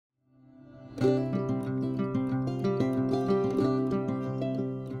Hello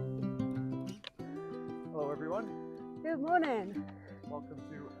everyone. Good morning. Welcome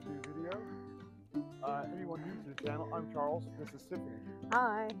to a new video. Anyone new to the channel, I'm Charles, this is Tiffany.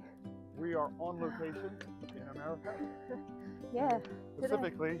 Hi. We are on location in America. Yeah.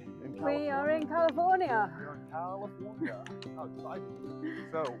 Specifically in California. We are in California. We are in California. How exciting.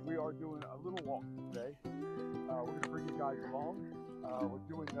 So we are doing a little walk today. We're going to bring you guys along. We're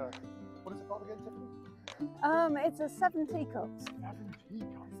doing what is it called again, Tiffany? It's a 7 teacups. 7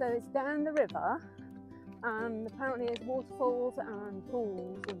 teacups. So it's down the river, and apparently there's waterfalls and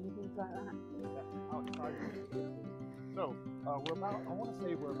pools and things like that. Yeah, how exciting. So we're about, I want to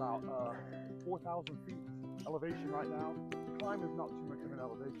say we're about 4,000 feet elevation right now. The climb is not too much of an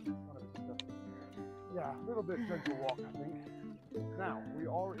elevation. It's kind of a little bit gentle walk, I think. Now, we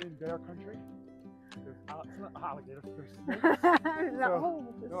are in bear country. There's alligators, there's snakes.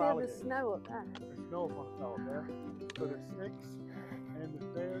 There's alligators. snow up there. There's snow up on the top there. So there's snakes, and there's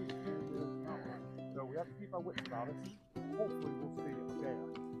bears, and there's mountain lions. So we have to keep our wits about us. Hopefully we'll see a bear.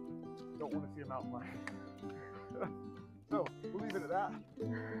 Don't want to see a mountain lion. So we'll leave it at that.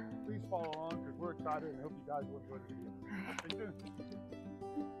 Please follow along because we're excited and I hope you guys will enjoy the video. Stay tuned.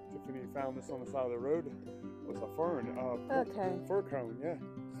 Tiffany found this on the side of the road. It was a fern, fir cone, yeah.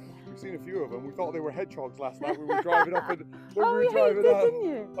 We've seen a few of them. We thought they were hedgehogs last night when we were driving up. And Didn't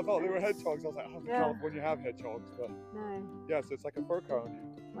you? I thought they were hedgehogs. I was like, oh, yeah. California have hedgehogs, but no. Yeah, so it's like a fir cone.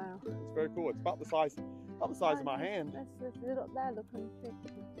 Wow. It's very cool. It's about the size of my hand. They're up there, look on the tree.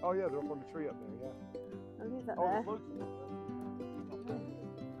 Oh yeah, they're up on the tree up there, yeah. I'll leave that there. there. There's loads of them.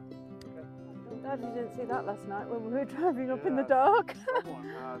 Okay. I'm glad you didn't see that last night when we were driving up in the dark. Someone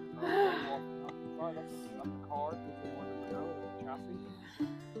had that's the car, if anyone doesn't know, the chassis.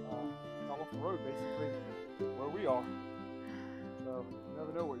 Fell off the road basically, where we are. So you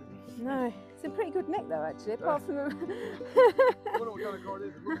never know what you're going to see. No, it's a pretty good nick though actually, apart from the... I don't know what kind of car it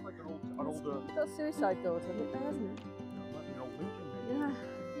is. It looks like an old It's got suicide doors on it there, hasn't it? It might be an old Lincoln maybe. Yeah.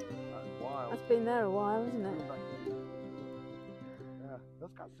 That's wild. That's been there a while, hasn't it? Yeah,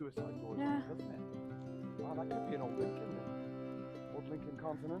 that's got suicide doors, yeah. Doesn't it? Wow, that could be an old Lincoln then. Old Lincoln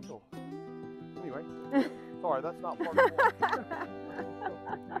Continental. Anyway, sorry, that's not part of the walk.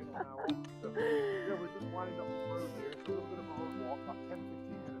 So, yeah, we're just winding up the road here. It's a little bit of a road walk, about 10-15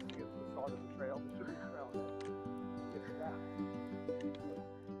 minutes to get to the start of the trail. There should be a trail there. Get to that.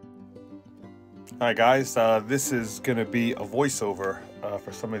 Alright guys, this is going to be a voiceover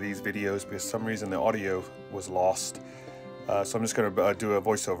for some of these videos because for some reason the audio was lost. So I'm just going to do a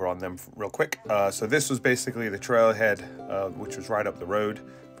voiceover on them real quick. So this was basically the trailhead, which was right up the road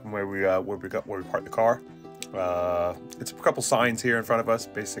from where we parked the car. It's a couple signs here in front of us,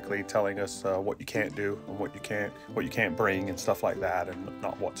 basically telling us what you can't do and what you can't bring and stuff like that, and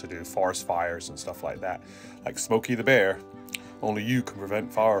not what to do. Forest fires and stuff like that, like Smokey the Bear. Only you can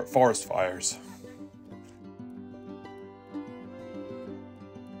prevent forest fires.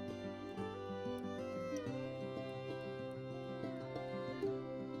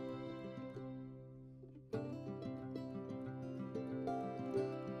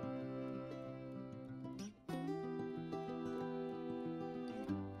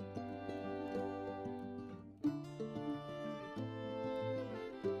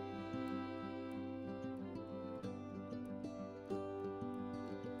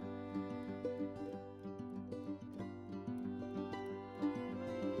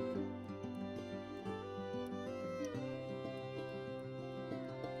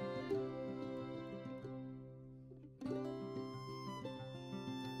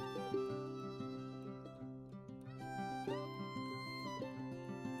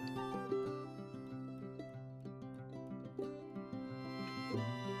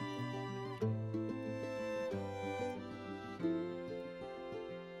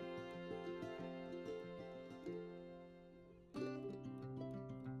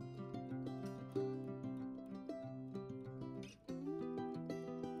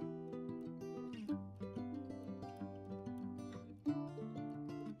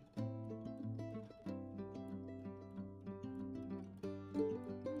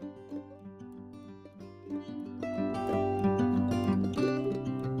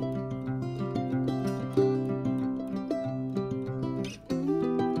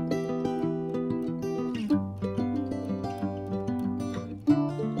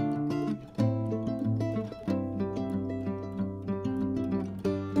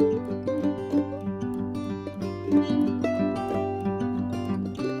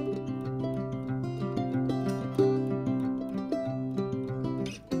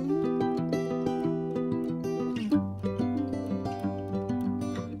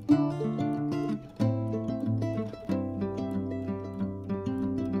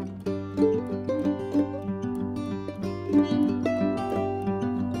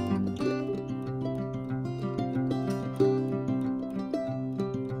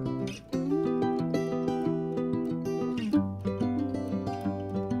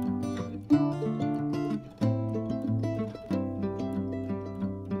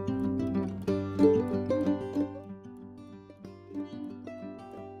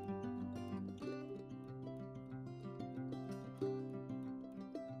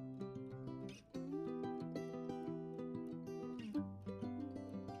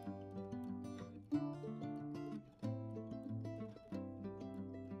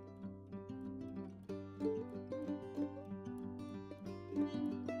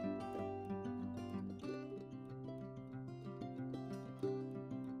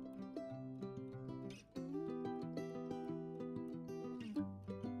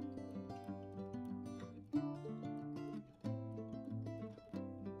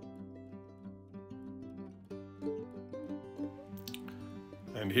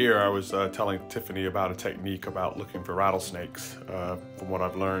 And here I was telling Tiffany about a technique about looking for rattlesnakes. From what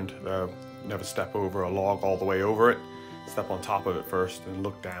I've learned, never step over a log all the way over it. Step on top of it first and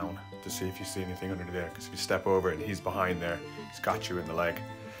look down to see if you see anything under there. Because if you step over it and he's behind there, he's got you in the leg.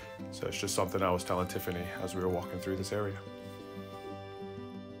 So it's just something I was telling Tiffany as we were walking through this area.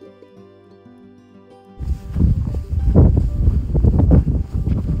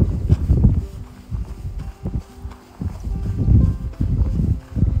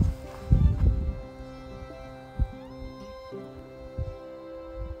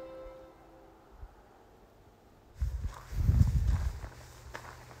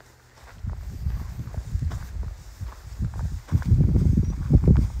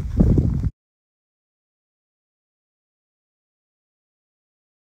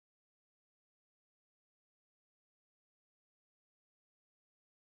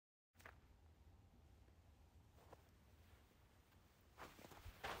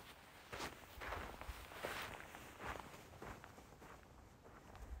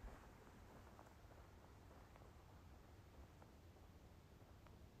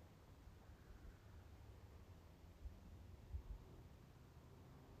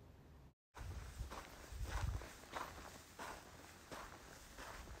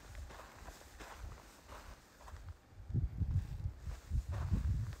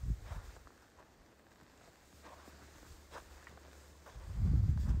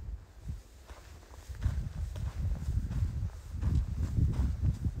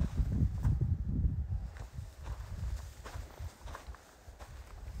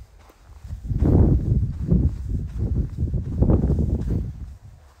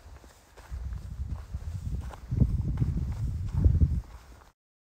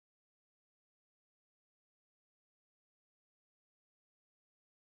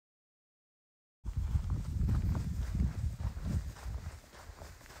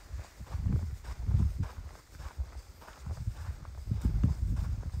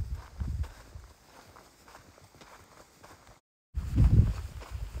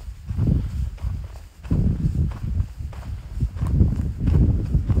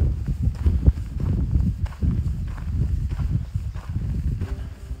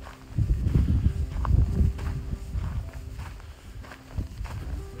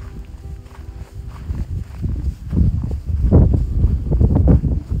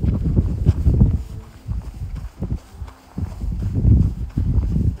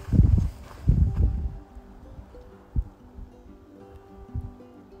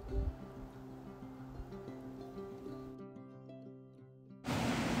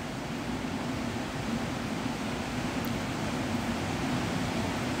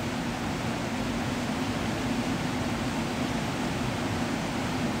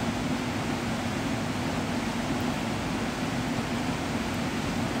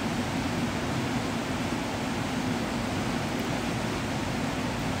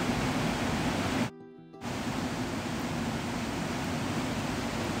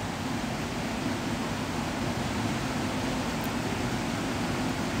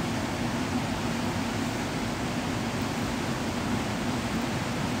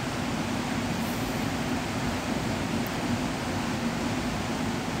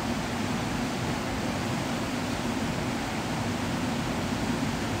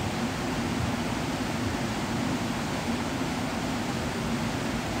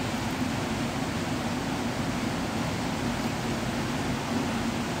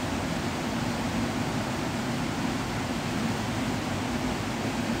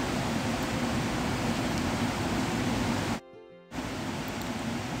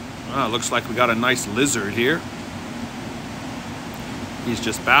 Looks like we got a nice lizard here. He's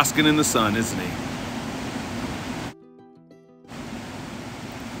just basking in the sun, isn't he?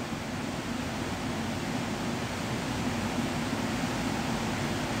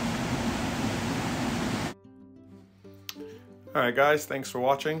 Alright guys, thanks for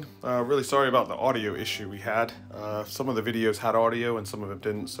watching. Really sorry about the audio issue we had. Some of the videos had audio and some of them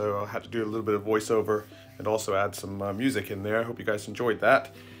didn't, so I had to do a little bit of voiceover and also add some music in there. I hope you guys enjoyed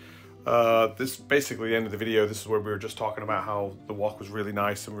that. This basically the end of the video. This is where we were just talking about how the walk was really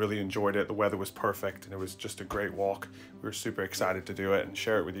nice and really enjoyed it. The weather was perfect and it was just a great walk. We were super excited to do it and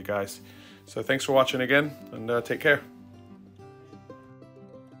share it with you guys. So thanks for watching again, and take care.